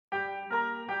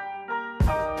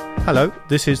Hello,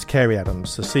 this is Kerry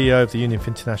Adams, the CEO of the Union for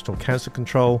International Cancer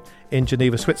Control in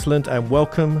Geneva, Switzerland, and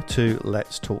welcome to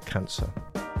Let's Talk Cancer.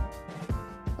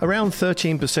 Around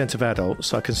 13% of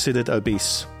adults are considered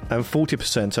obese and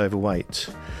 40% overweight.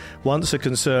 Once a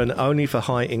concern only for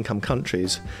high-income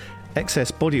countries,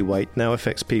 excess body weight now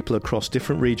affects people across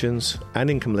different regions and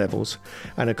income levels,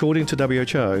 and according to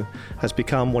WHO, has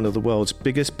become one of the world's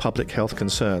biggest public health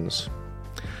concerns.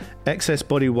 Excess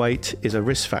body weight is a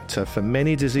risk factor for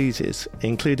many diseases,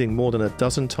 including more than a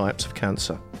dozen types of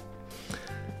cancer.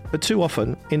 But too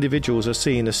often, individuals are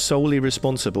seen as solely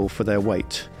responsible for their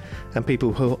weight, and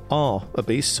people who are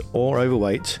obese or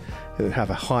overweight, who have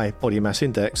a high body mass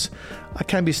index,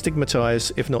 can be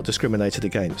stigmatised if not discriminated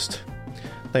against.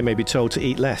 They may be told to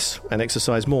eat less and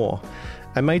exercise more,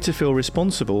 and made to feel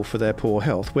responsible for their poor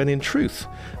health, when in truth,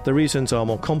 the reasons are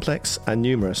more complex and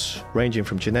numerous, ranging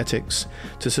from genetics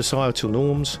to societal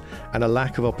norms and a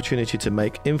lack of opportunity to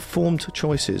make informed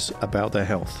choices about their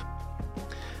health.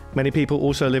 Many people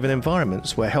also live in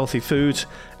environments where healthy food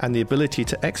and the ability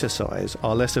to exercise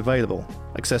are less available,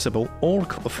 accessible, or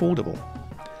affordable.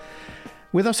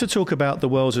 With us to talk about the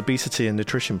world's obesity and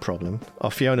nutrition problem are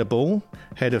Fiona Ball,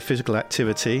 Head of Physical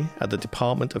Activity at the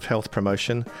Department of Health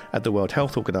Promotion at the World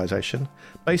Health Organization,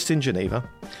 based in Geneva,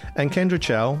 and Kendra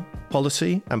Chow,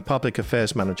 Policy and Public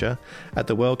Affairs Manager at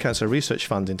the World Cancer Research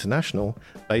Fund International,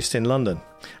 based in London.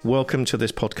 Welcome to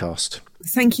this podcast.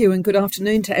 Thank you and good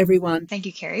afternoon to everyone. Thank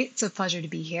you, Kerry. It's a pleasure to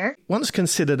be here. Once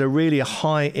considered a really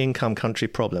high-income country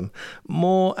problem,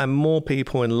 more and more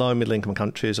people in low and middle-income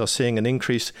countries are seeing an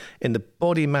increase in the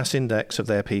body mass index of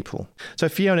their people. So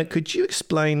Fiona, could you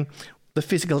explain the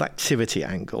physical activity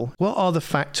angle? What are the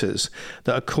factors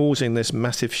that are causing this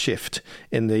massive shift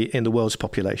in the world's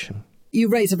population? You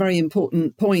raise a very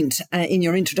important point in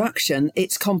your introduction.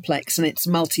 It's complex and it's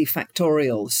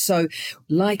multifactorial. So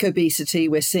like obesity,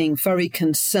 we're seeing very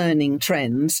concerning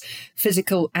trends.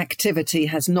 Physical activity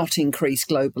has not increased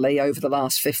globally over the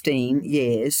last 15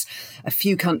 years. A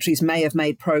few countries may have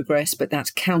made progress, but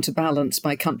that's counterbalanced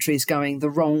by countries going the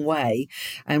wrong way,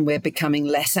 and we're becoming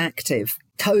less active.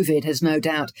 COVID has no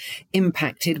doubt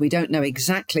impacted. We don't know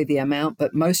exactly the amount,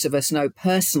 but most of us know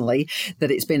personally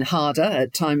that it's been harder,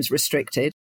 at times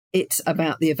restricted. It's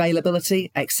about the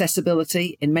availability,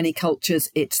 accessibility. In many cultures,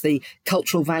 it's the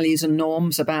cultural values and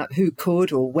norms about who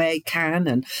could or where can,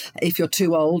 and if you're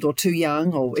too old or too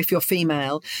young, or if you're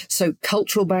female. So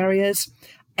cultural barriers,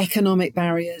 economic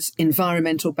barriers,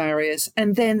 environmental barriers,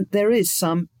 and then there is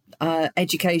some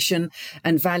education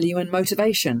and value and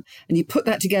motivation. And you put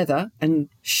that together and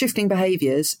shifting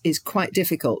behaviours is quite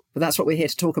difficult. But that's what we're here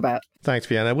to talk about. Thanks,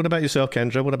 Fiona. What about yourself,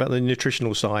 Kendra? What about the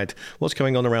nutritional side? What's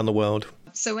going on around the world?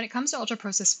 So when it comes to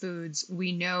ultra-processed foods,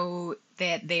 we know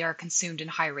that they are consumed in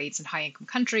high rates in high-income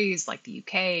countries like the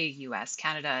UK, US,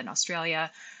 Canada, and Australia.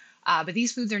 But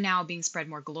these foods are now being spread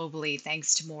more globally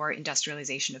thanks to more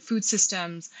industrialization of food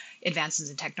systems,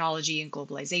 advances in technology, and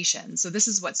globalization. So this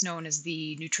is what's known as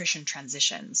the nutrition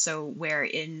transition. So where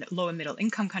in low and middle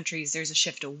income countries, there's a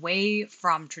shift away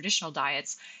from traditional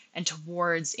diets and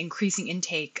towards increasing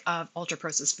intake of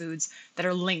ultra-processed foods that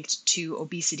are linked to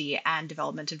obesity and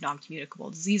development of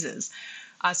non-communicable diseases.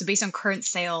 So based on current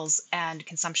sales and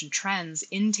consumption trends,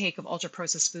 intake of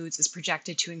ultra-processed foods is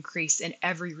projected to increase in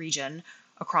every region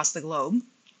across the globe.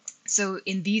 So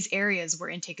in these areas where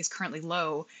intake is currently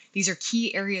low, these are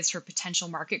key areas for potential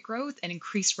market growth and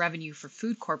increased revenue for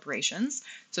food corporations.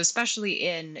 So especially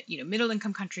in middle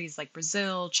income countries like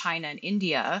Brazil, China, and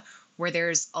India, where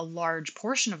there's a large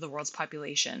portion of the world's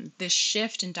population, this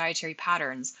shift in dietary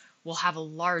patterns will have a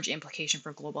large implication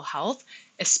for global health,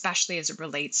 especially as it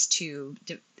relates to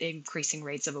increasing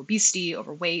rates of obesity,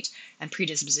 overweight, and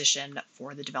predisposition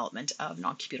for the development of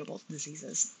non-communicable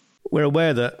diseases. We're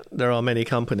aware that there are many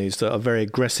companies that are very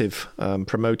aggressive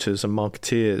promoters and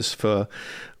marketeers for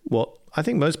what I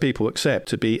think most people accept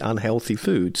to be unhealthy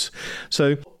foods.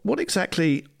 So what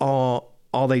exactly are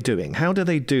they doing? How do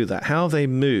they do that? How have they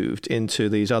moved into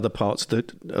these other parts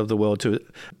of the world to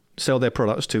sell their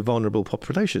products to vulnerable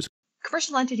populations?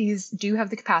 Commercial entities do have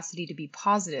the capacity to be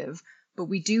positive, but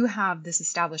we do have this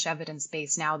established evidence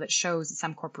base now that shows that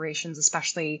some corporations,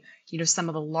 especially, some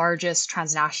of the largest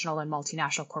transnational and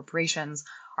multinational corporations,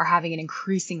 are having an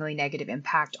increasingly negative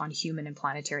impact on human and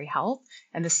planetary health.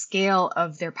 And the scale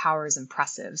of their power is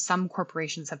impressive. Some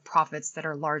corporations have profits that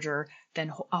are larger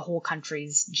than a whole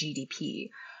country's GDP.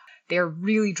 They're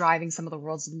really driving some of the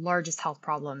world's largest health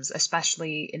problems,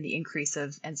 especially in the increase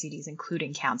of NCDs,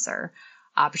 including cancer.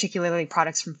 Particularly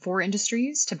products from four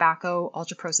industries: tobacco,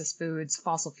 ultra-processed foods,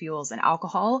 fossil fuels, and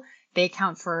alcohol. They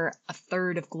account for a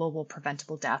third of global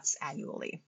preventable deaths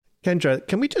annually. Kendra,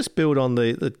 can we just build on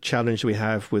the challenge we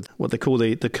have with what they call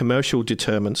the commercial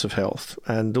determinants of health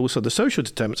and also the social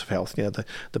determinants of health,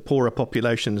 the poorer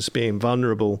populations being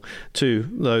vulnerable to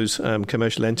those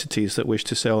commercial entities that wish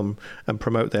to sell and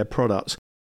promote their products.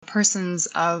 Persons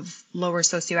of lower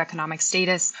socioeconomic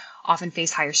status often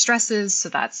face higher stresses. So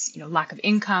that's, lack of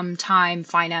income, time,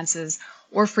 finances,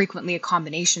 or frequently a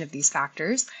combination of these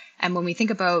factors. And when we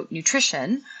think about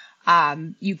nutrition,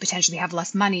 you potentially have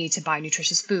less money to buy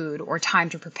nutritious food or time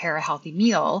to prepare a healthy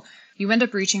meal. You end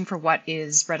up reaching for what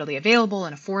is readily available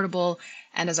and affordable.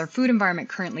 And as our food environment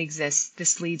currently exists,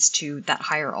 this leads to that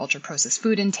higher ultra-processed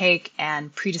food intake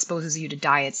and predisposes you to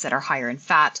diets that are higher in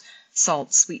fat,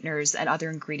 salt, sweeteners, and other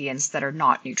ingredients that are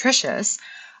not nutritious.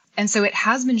 And so it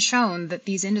has been shown that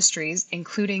these industries,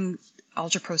 including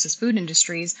ultra-processed food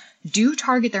industries, do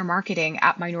target their marketing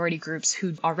at minority groups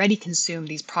who already consume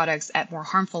these products at more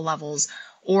harmful levels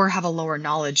or have a lower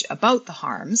knowledge about the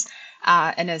harms.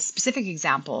 And a specific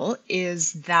example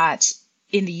is that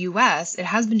in the US, it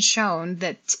has been shown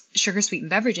that sugar-sweetened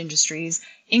beverage industries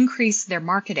increase their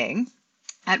marketing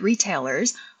at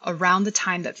retailers around the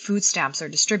time that food stamps are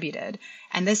distributed.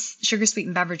 And this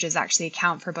sugar-sweetened beverages actually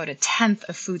account for about 1/10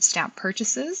 of food stamp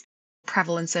purchases.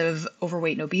 Prevalence of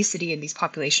overweight and obesity in these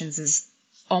populations is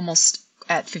almost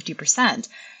at 50%.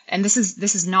 And this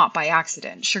is not by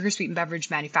accident. Sugar-sweetened beverage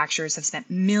manufacturers have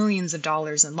spent millions of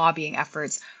dollars in lobbying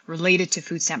efforts related to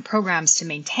food stamp programs to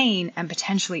maintain and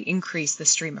potentially increase the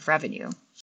stream of revenue.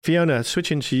 Fiona,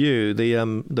 switching to you,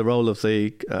 the role of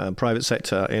the private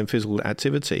sector in physical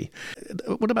activity.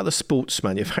 What about the sports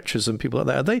manufacturers and people like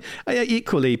that? Are they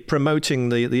equally promoting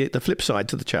the flip side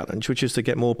to the challenge, which is to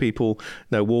get more people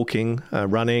walking,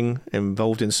 running,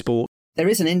 involved in sport? There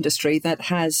is an industry that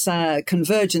has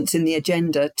convergence in the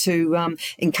agenda to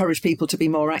encourage people to be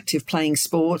more active playing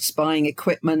sports, buying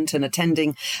equipment and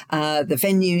attending the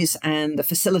venues and the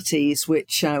facilities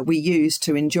which we use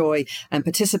to enjoy and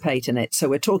participate in it. So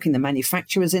we're talking the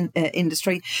manufacturers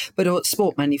industry, but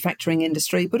sport manufacturing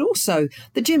industry, but also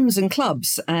the gyms and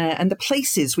clubs and the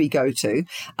places we go to.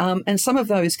 And some of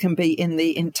those can be in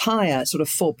the entire sort of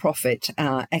for-profit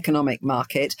economic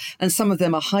market. And some of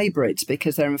them are hybrids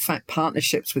because they're in fact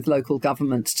partnerships with local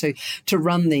governments to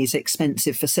run these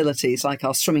expensive facilities like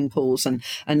our swimming pools and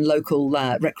local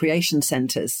recreation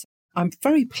centres. I'm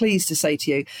very pleased to say to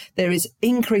you, there is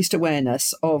increased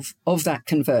awareness of that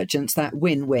convergence, that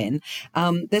win-win.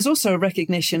 There's also a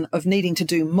recognition of needing to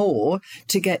do more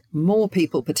to get more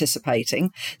people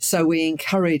participating. So we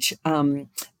encourage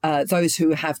those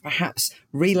who have perhaps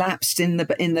relapsed in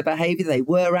the behaviour. They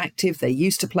were active, they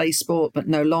used to play sport, but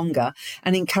no longer,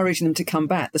 and encouraging them to come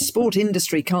back. The sport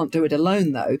industry can't do it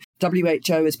alone, though.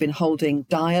 WHO has been holding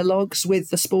dialogues with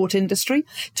the sport industry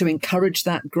to encourage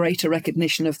that greater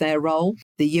recognition of their role.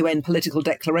 The UN Political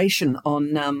Declaration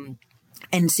on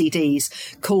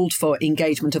NCDs called for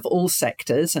engagement of all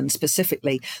sectors and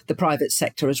specifically the private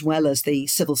sector as well as the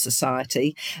civil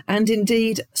society. And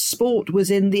indeed, sport was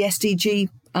in the SDG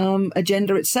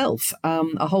agenda itself,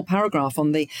 a whole paragraph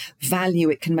on the value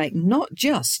it can make, not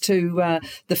just to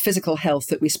the physical health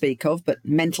that we speak of, but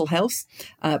mental health,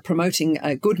 promoting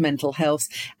good mental health.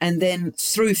 And then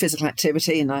through physical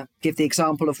activity, and I give the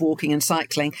example of walking and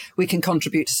cycling, we can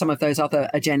contribute to some of those other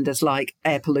agendas like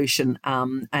air pollution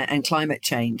and climate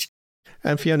change.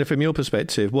 And Fiona, from your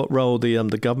perspective, what role the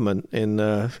government in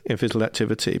physical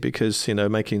activity? Because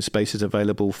making spaces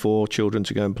available for children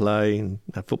to go and play, and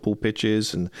have football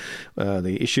pitches, and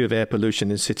the issue of air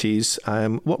pollution in cities.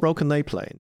 What role can they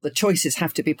play? The choices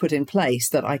have to be put in place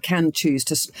that I can choose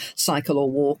to cycle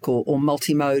or walk or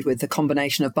multi-mode with the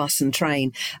combination of bus and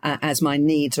train as my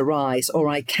needs arise, or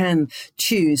I can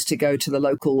choose to go to the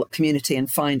local community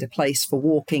and find a place for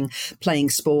walking,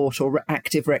 playing sport or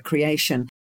active recreation.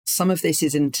 Some of this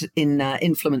is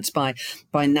influenced by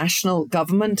national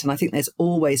government, and I think there's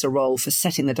always a role for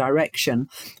setting the direction,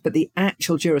 but the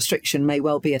actual jurisdiction may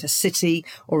well be at a city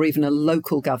or even a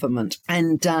local government.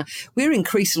 And we're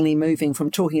increasingly moving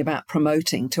from talking about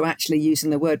promoting to actually using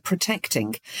the word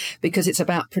protecting, because it's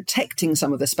about protecting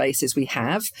some of the spaces we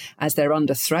have as they're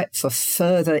under threat for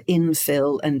further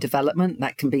infill and development.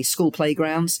 That can be school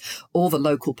playgrounds or the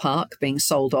local park being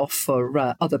sold off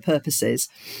for other purposes.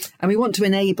 And we want to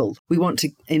enable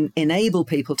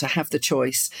people to have the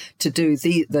choice to do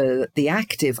the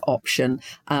active option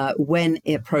when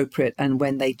appropriate and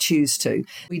when they choose to.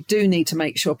 We do need to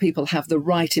make sure people have the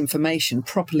right information,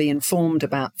 properly informed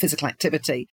about physical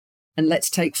activity. And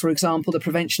let's take, for example, the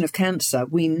prevention of cancer.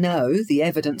 We know the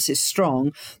evidence is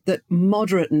strong that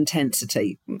moderate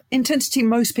intensity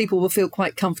most people will feel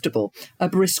quite comfortable, a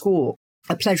brisk walk,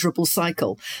 a pleasurable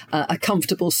cycle, a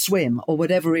comfortable swim, or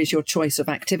whatever is your choice of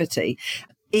activity,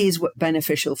 is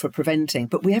beneficial for preventing.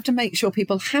 But we have to make sure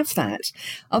people have that.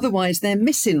 Otherwise, they're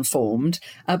misinformed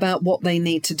about what they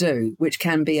need to do, which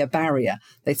can be a barrier.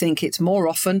 They think it's more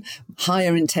often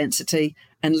higher intensity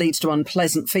and leads to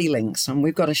unpleasant feelings. And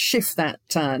we've got to shift that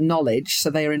knowledge so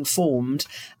they're informed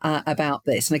about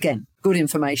this. And again, good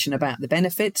information about the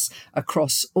benefits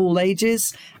across all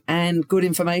ages and good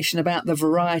information about the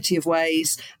variety of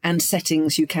ways and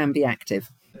settings you can be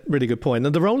active. Really good point.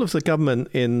 And the role of the government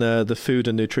in the food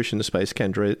and nutrition space,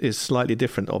 Kendra, is slightly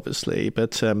different, obviously.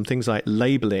 But things like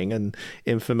labelling and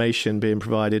information being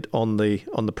provided on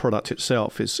the product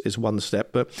itself is one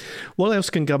step. But what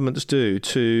else can governments do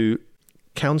to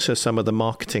counter some of the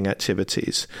marketing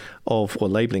activities or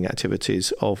labelling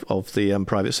activities of the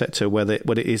private sector, whether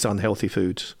it is unhealthy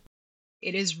foods?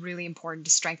 It is really important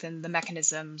to strengthen the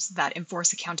mechanisms that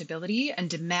enforce accountability and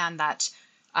demand that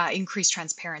increased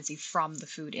transparency from the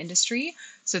food industry.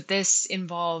 So this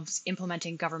involves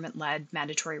implementing government-led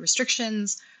mandatory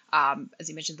restrictions, as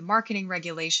you mentioned, the marketing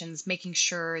regulations, making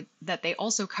sure that they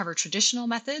also cover traditional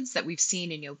methods that we've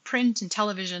seen in print and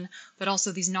television, but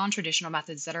also these non-traditional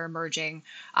methods that are emerging,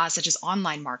 such as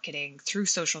online marketing through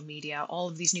social media, all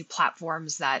of these new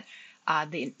platforms that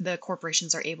the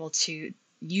corporations are able to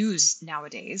use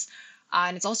nowadays.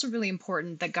 And it's also really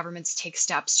important that governments take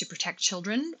steps to protect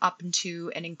children up into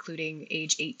and including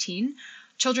age 18.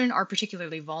 Children are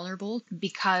particularly vulnerable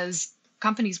because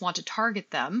companies want to target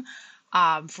them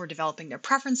for developing their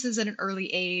preferences at an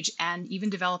early age and even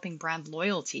developing brand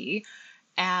loyalty.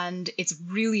 And it's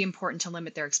really important to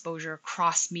limit their exposure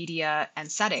across media and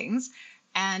settings.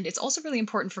 And it's also really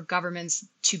important for governments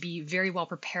to be very well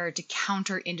prepared to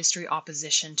counter industry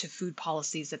opposition to food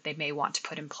policies that they may want to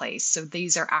put in place. So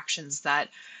these are actions that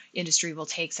industry will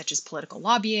take, such as political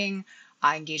lobbying,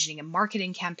 engaging in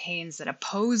marketing campaigns that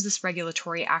oppose this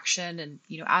regulatory action, and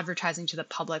advertising to the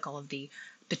public all of the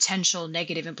potential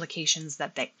negative implications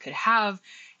that could have.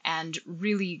 And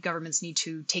really, governments need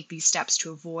to take these steps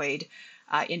to avoid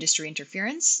industry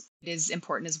interference. It is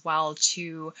important as well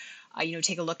to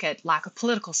take a look at lack of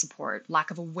political support,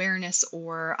 lack of awareness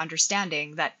or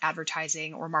understanding that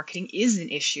advertising or marketing is an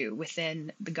issue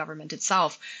within the government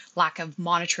itself, lack of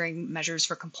monitoring measures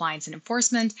for compliance and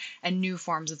enforcement, and new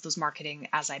forms of those marketing,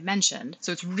 as I mentioned.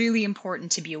 So it's really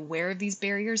important to be aware of these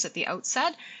barriers at the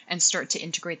outset and start to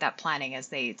integrate that planning as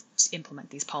they implement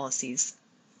these policies.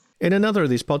 In another of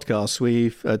these podcasts,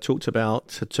 we've talked about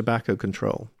tobacco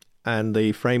control and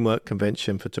the Framework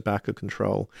Convention for Tobacco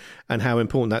Control, and how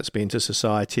important that's been to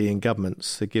society and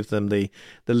governments to give them the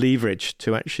leverage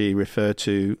to actually refer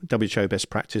to WHO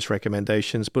best practice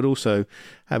recommendations, but also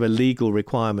have a legal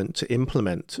requirement to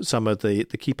implement some of the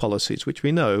key policies, which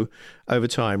we know over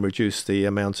time reduce the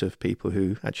amount of people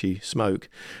who actually smoke.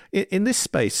 In this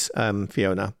space,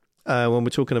 Fiona, when we're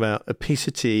talking about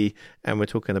obesity and we're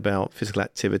talking about physical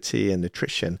activity and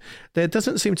nutrition, there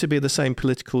doesn't seem to be the same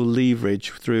political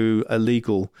leverage through a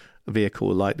legal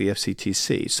vehicle like the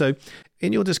FCTC. So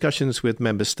in your discussions with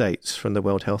member states from the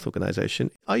World Health Organization,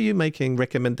 are you making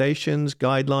recommendations,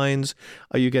 guidelines?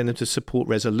 Are you getting them to support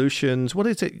resolutions? What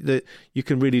is it that you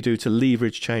can really do to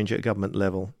leverage change at government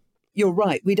level? You're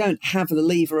right. We don't have the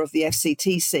lever of the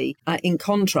FCTC. In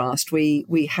contrast,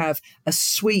 we have a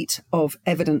suite of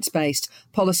evidence-based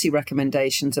policy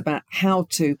recommendations about how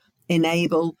to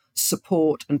enable,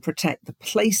 support and protect the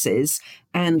places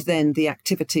and then the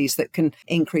activities that can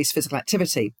increase physical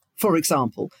activity. For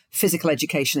example, physical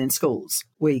education in schools.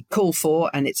 We call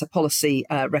for, and it's a policy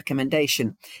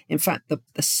recommendation. In fact, the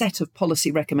set of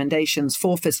policy recommendations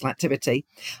for physical activity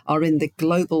are in the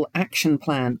Global Action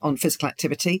Plan on Physical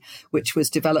Activity, which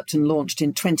was developed and launched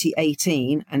in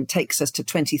 2018 and takes us to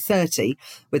 2030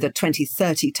 with a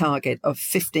 2030 target of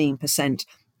 15%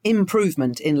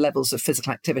 improvement in levels of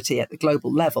physical activity at the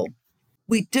global level.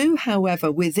 We do,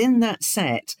 however, within that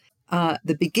set,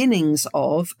 the beginnings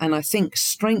of, and I think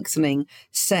strengthening,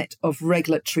 set of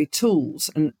regulatory tools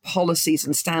and policies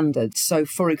and standards. So,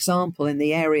 for example, in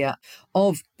the area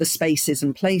of the spaces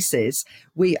and places,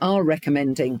 we are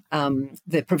recommending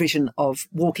the provision of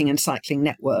walking and cycling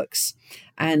networks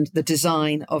and the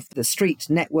design of the street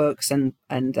networks and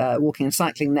walking and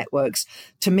cycling networks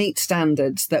to meet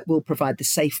standards that will provide the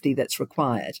safety that's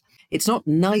required. It's not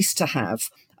nice to have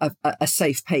a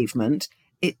safe pavement.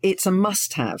 It's a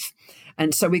must-have.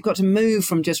 And so we've got to move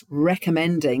from just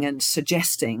recommending and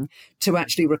suggesting to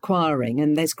actually requiring.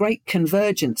 And there's great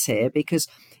convergence here because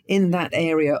in that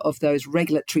area of those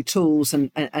regulatory tools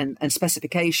and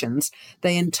specifications,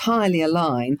 they entirely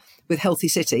align with healthy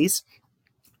cities,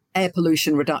 air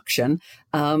pollution reduction,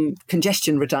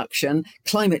 congestion reduction,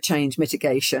 climate change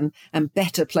mitigation, and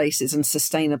better places and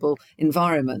sustainable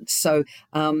environments. So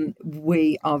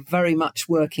we are very much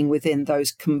working within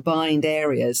those combined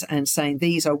areas and saying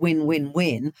these are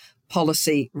win-win-win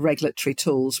policy regulatory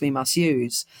tools we must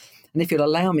use. And if you'll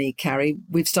allow me, Carrie,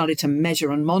 we've started to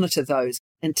measure and monitor those.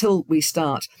 Until we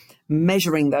start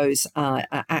measuring those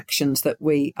actions that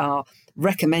we are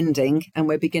recommending, and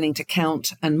we're beginning to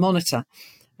count and monitor.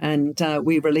 And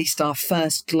we released our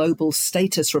first global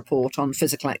status report on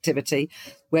physical activity,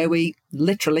 where we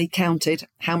literally counted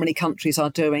how many countries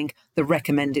are doing the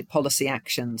recommended policy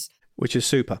actions. Which is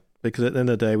super, because at the end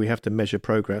of the day, we have to measure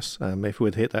progress if we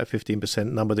would hit that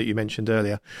 15% number that you mentioned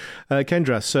earlier.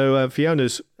 Kendra, so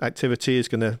Fiona's activity is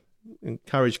going to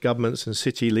encourage governments and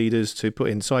city leaders to put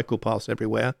in cycle paths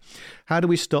everywhere. How do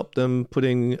we stop them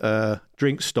putting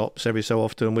drink stops every so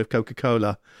often with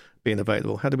Coca-Cola being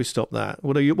available? How do we stop that?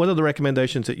 What are the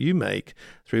recommendations that you make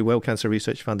through World Cancer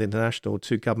Research Fund International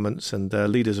to governments and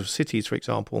leaders of cities, for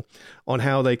example, on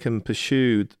how they can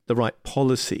pursue the right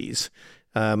policies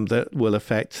that will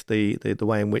affect the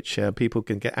way in which people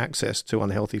can get access to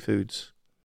unhealthy foods?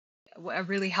 A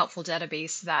really helpful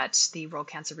database that the World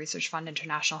Cancer Research Fund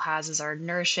International has is our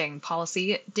Nourishing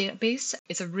Policy database.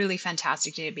 It's a really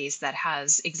fantastic database that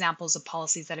has examples of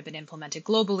policies that have been implemented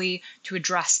globally to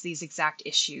address these exact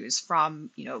issues from,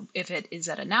 if it is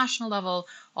at a national level,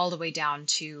 all the way down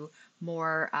to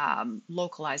more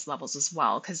localized levels as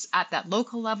well. Because at that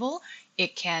local level,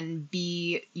 it can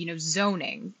be,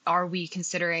 zoning. Are we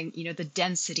considering, the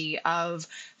density of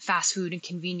fast food and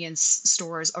convenience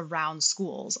stores around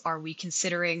schools? Are we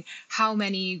considering how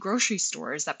many grocery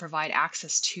stores that provide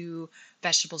access to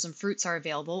vegetables and fruits are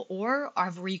available? Or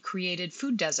have we created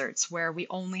food deserts where we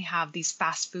only have these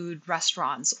fast food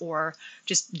restaurants or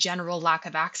just general lack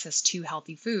of access to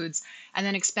healthy foods? And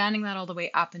then expanding that all the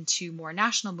way up into more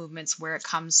national movements where it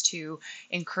comes to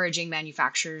encouraging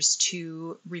manufacturers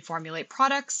to reformulate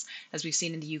products, as we've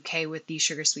seen in the UK with the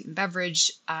sugar sweetened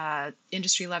beverage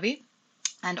industry levy.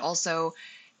 And also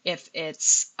if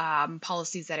it's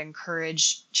policies that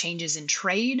encourage changes in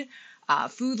trade,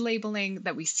 food labeling,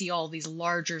 that we see all these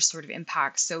larger sort of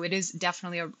impacts. So it is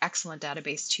definitely an excellent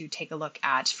database to take a look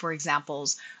at for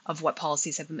examples of what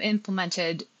policies have been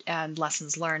implemented and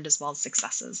lessons learned as well as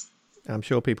successes. I'm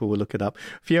sure people will look it up.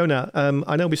 Fiona,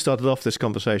 I know we started off this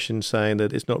conversation saying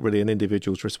that it's not really an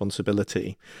individual's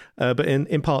responsibility, but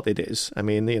in part it is. I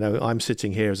mean, I'm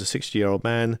sitting here as a 60-year-old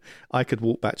man. I could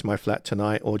walk back to my flat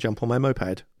tonight or jump on my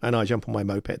moped, and I jump on my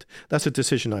moped. That's a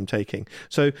decision I'm taking.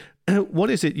 So what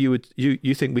is it you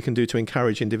think we can do to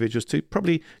encourage individuals to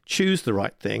probably choose the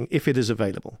right thing if it is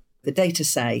available? The data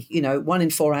say, 1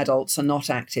 in 4 adults are not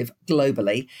active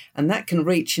globally, and that can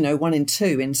reach, 1 in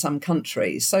 2 in some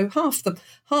countries. So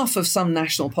half of some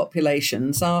national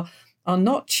populations are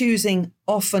not choosing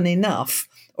often enough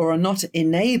or are not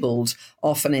enabled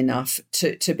often enough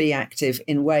to be active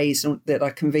in ways that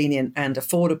are convenient and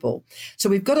affordable. So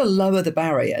we've got to lower the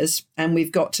barriers and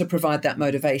we've got to provide that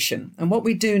motivation. And what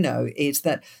we do know is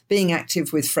that being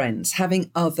active with friends, having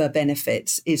other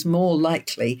benefits is more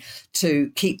likely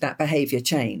to keep that behavior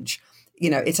change.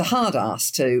 It's a hard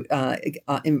ask to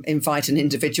invite an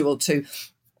individual to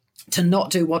not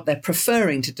do what they're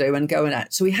preferring to do and go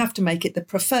at. So we have to make it the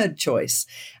preferred choice.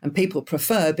 And people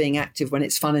prefer being active when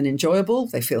it's fun and enjoyable.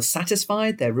 They feel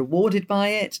satisfied, they're rewarded by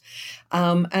it,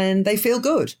 and they feel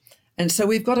good. And so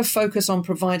we've got to focus on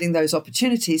providing those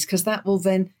opportunities because that will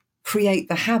then create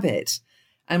the habit.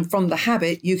 And from the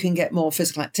habit, you can get more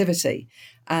physical activity.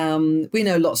 We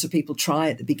know lots of people try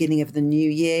at the beginning of the new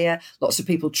year. Lots of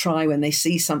people try when they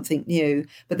see something new,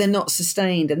 but they're not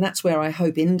sustained. And that's where I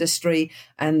hope industry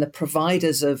and the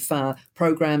providers of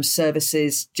programs,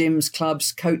 services, gyms,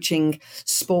 clubs, coaching,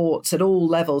 sports at all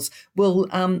levels will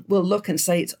look and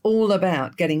say it's all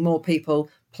about getting more people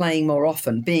playing more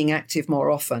often, being active more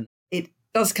often. It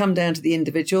does come down to the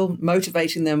individual,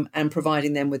 motivating them and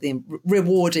providing them with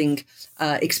rewarding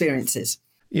experiences.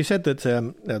 You said that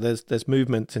there's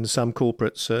movement in some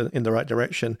corporates in the right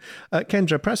direction.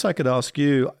 Kendra, perhaps I could ask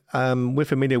you, we're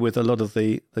familiar with a lot of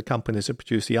the companies that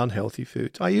produce the unhealthy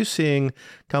food. Are you seeing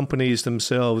companies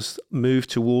themselves move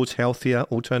towards healthier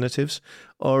alternatives,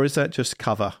 or is that just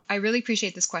cover? I really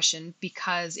appreciate this question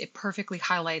because it perfectly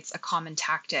highlights a common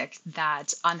tactic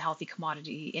that unhealthy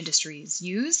commodity industries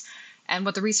use. And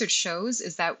what the research shows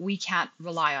is that we can't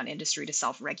rely on industry to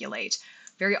self-regulate.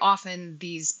 Very often,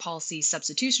 these policy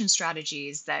substitution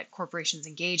strategies that corporations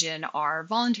engage in are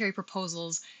voluntary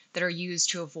proposals that are used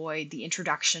to avoid the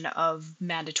introduction of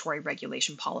mandatory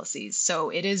regulation policies. So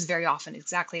it is very often,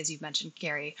 exactly as you've mentioned,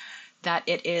 Gary, that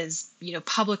it is,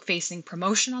 public facing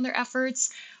promotion on their efforts,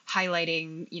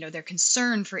 highlighting, their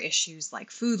concern for issues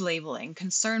like food labeling,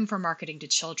 concern for marketing to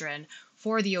children,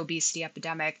 for the obesity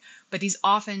epidemic, but these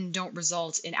often don't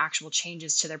result in actual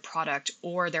changes to their product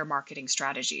or their marketing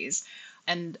strategies.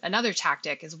 And another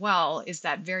tactic as well is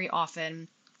that very often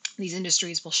these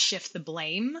industries will shift the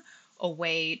blame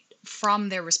away from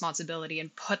their responsibility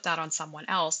and put that on someone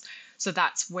else. So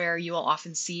that's where you will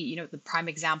often see, the prime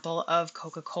example of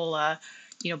Coca-Cola,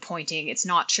 pointing it's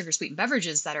not sugar sweetened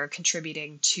beverages that are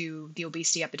contributing to the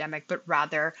obesity epidemic, but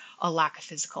rather a lack of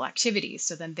physical activity.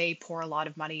 So then they pour a lot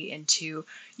of money into,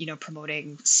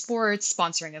 promoting sports,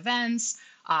 sponsoring events,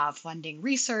 funding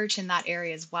research in that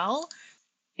area as well.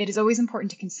 It is always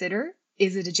important to consider,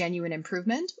 is it a genuine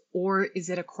improvement, or is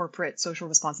it a corporate social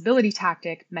responsibility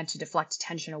tactic meant to deflect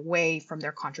attention away from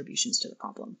their contributions to the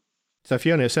problem? So,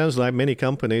 Fiona, it sounds like many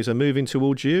companies are moving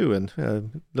towards you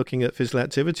and looking at physical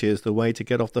activity as the way to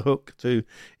get off the hook to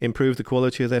improve the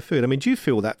quality of their food. I mean, do you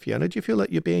feel that, Fiona? Do you feel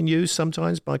that you're being used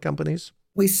sometimes by companies?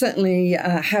 We certainly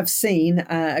have seen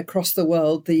across the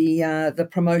world the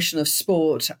promotion of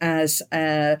sport as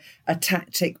a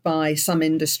tactic by some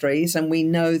industries, and we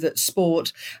know that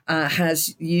sport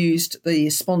has used the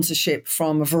sponsorship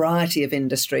from a variety of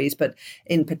industries, but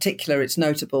in particular, it's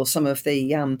notable some of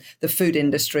the food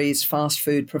industries, fast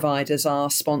food providers are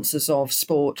sponsors of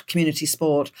sport, community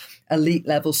sport, elite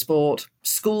level sport,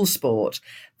 school sport.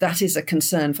 That is a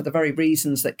concern for the very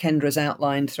reasons that Kendra has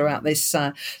outlined throughout this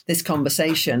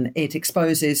conversation. It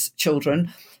exposes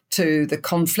children to the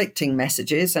conflicting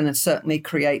messages, and it certainly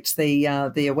creates the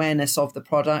awareness of the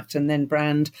product and then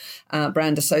brand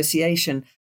association.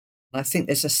 I think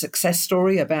there's a success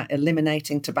story about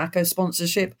eliminating tobacco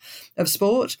sponsorship of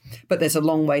sport, but there's a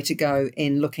long way to go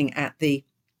in looking at the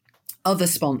other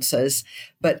sponsors.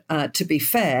 But to be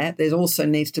fair, there also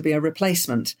needs to be a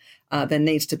replacement. There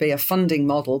needs to be a funding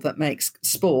model that makes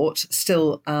sport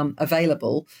still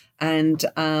available. And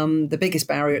the biggest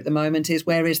barrier at the moment is,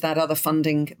 where is that other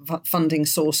funding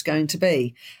source going to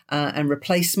be? And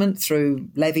replacement through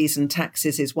levies and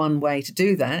taxes is one way to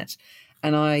do that.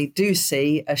 And I do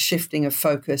see a shifting of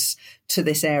focus to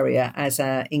this area as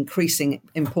increasing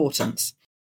importance.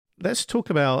 Let's talk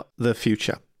about the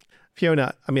future.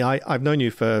 Fiona, I mean, I've known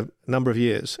you for a number of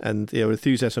years, and your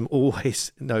enthusiasm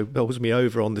always bowls me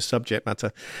over on this subject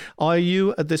matter. Are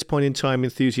you at this point in time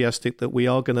enthusiastic that we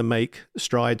are going to make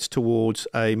strides towards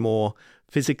a more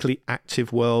physically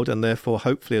active world, and therefore,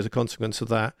 hopefully, as a consequence of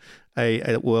that,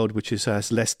 a world which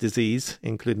has less disease,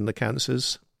 including the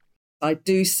cancers? I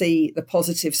do see the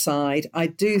positive side. I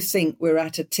do think we're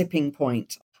at a tipping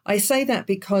point. I say that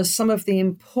because some of the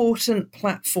important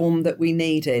platform that we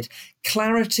needed,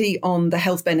 clarity on the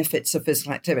health benefits of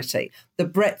physical activity, the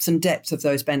breadth and depth of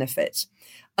those benefits,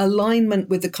 alignment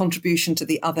with the contribution to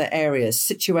the other areas,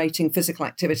 situating physical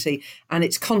activity and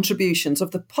its contributions of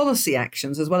the policy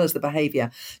actions as well as the behaviour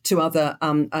to other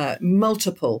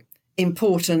multiple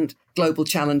important global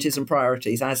challenges and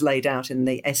priorities as laid out in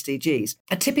the SDGs.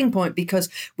 A tipping point because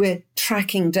we're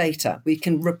tracking data. We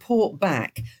can report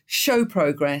back, show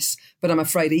progress, but I'm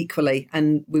afraid equally,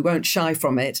 and we won't shy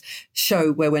from it,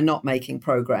 show where we're not making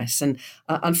progress. And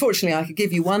unfortunately, I could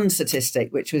give you one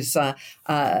statistic, which was,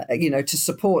 to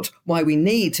support why we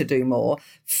need to do more.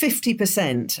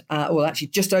 50%, or actually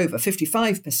just over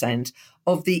 55%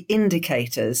 of the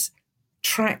indicators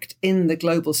tracked in the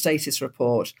Global Status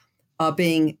Report are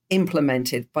being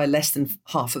implemented by less than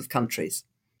half of countries.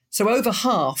 So over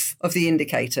half of the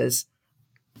indicators,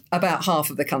 about half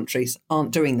of the countries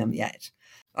aren't doing them yet.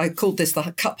 I called this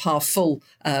the cup half full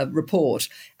report.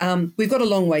 We've got a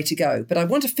long way to go, but I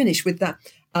want to finish with that.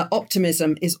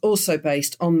 Optimism is also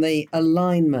based on the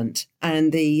alignment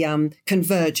and the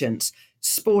convergence.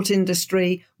 Sport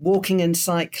industry, walking and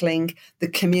cycling, the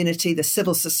community, the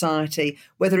civil society,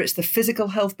 whether it's the physical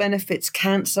health benefits,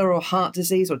 cancer or heart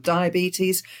disease or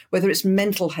diabetes, whether it's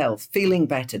mental health, feeling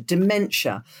better,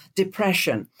 dementia,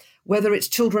 depression, whether it's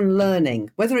children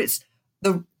learning, whether it's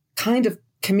the kind of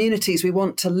communities we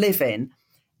want to live in,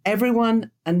 everyone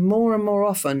and more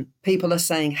often people are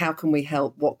saying, how can we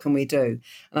help? What can we do?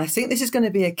 And I think this is going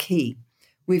to be a key.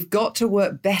 We've got to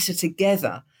work better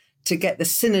together to get the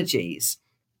synergies,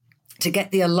 to get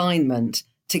the alignment,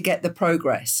 to get the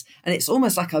progress. And it's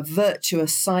almost like a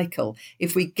virtuous cycle.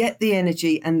 If we get the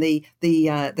energy and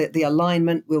the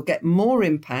alignment, we'll get more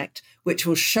impact, which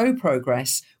will show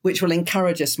progress, which will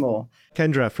encourage us more.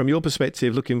 Kendra, from your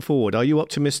perspective, looking forward, are you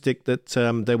optimistic that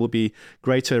there will be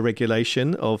greater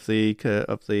regulation of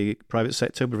the private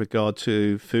sector with regard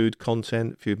to food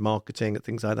content, food marketing, and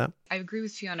things like that? I agree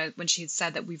with Fiona when she had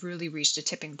said that we've really reached a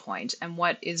tipping point. And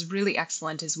what is really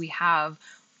excellent is we have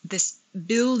this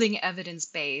building evidence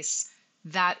base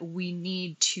that we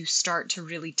need to start to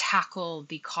really tackle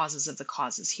the causes of the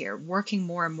causes here, working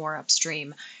more and more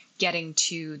upstream, getting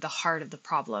to the heart of the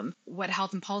problem. What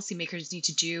health and policymakers need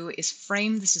to do is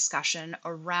frame this discussion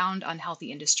around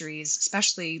unhealthy industries,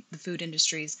 especially the food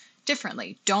industries,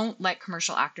 differently. Don't let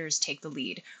commercial actors take the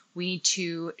lead. We need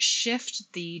to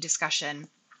shift the discussion,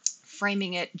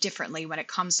 framing it differently when it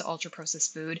comes to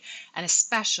ultra-processed food, and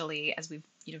especially, as we've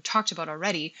talked about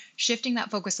already, shifting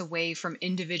that focus away from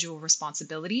individual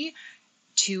responsibility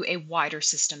to a wider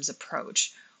systems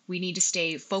approach. We need to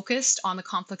stay focused on the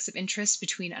conflicts of interest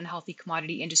between unhealthy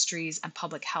commodity industries and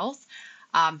public health.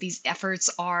 These efforts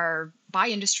by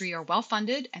industry are well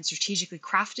funded and strategically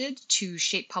crafted to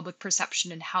shape public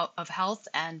perception of health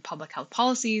and public health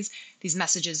policies. These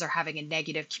messages are having a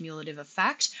negative cumulative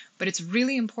effect, but it's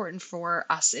really important for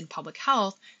us in public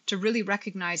health to really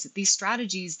recognize that these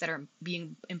strategies that are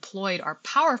being employed are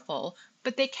powerful,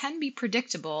 but they can be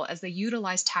predictable as they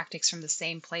utilize tactics from the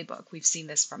same playbook. We've seen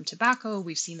this from tobacco.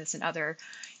 We've seen this in other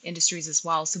industries as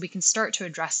well. So we can start to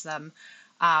address them.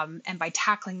 And by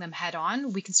tackling them head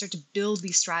on, we can start to build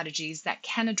these strategies that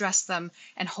can address them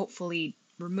and hopefully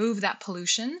remove that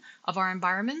pollution of our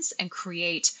environments and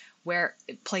create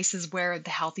places where the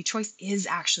healthy choice is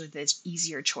actually the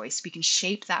easier choice. We can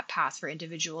shape that path for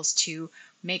individuals to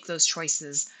make those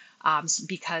choices.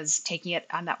 Because taking it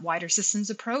on that wider systems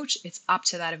approach, it's up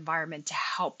to that environment to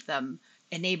help them,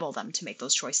 enable them to make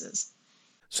those choices.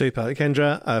 Super.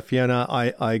 Kendra, Fiona,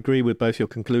 I agree with both your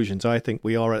conclusions. I think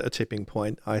we are at a tipping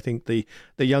point. I think the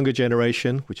younger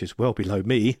generation, which is well below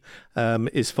me,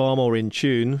 is far more in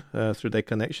tune through their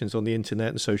connections on the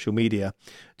internet and social media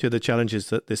to the challenges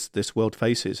that this world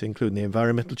faces, including the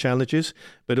environmental challenges,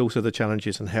 but also the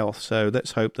challenges in health. So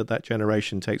let's hope that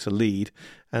generation takes a lead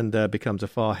and becomes a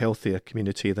far healthier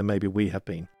community than maybe we have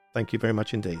been. Thank you very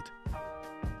much indeed.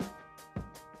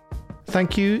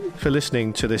 Thank you for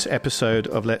listening to this episode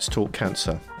of Let's Talk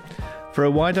Cancer. For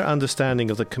a wider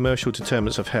understanding of the commercial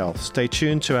determinants of health, stay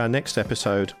tuned to our next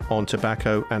episode on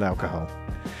tobacco and alcohol.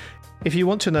 If you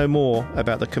want to know more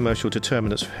about the commercial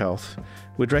determinants of health,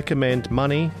 we'd recommend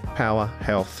Money, Power,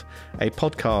 Health, a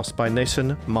podcast by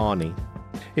Nason Marnie.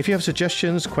 If you have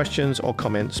suggestions, questions or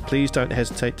comments, please don't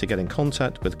hesitate to get in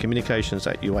contact with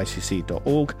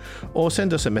communications@uicc.org or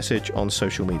send us a message on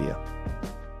social media.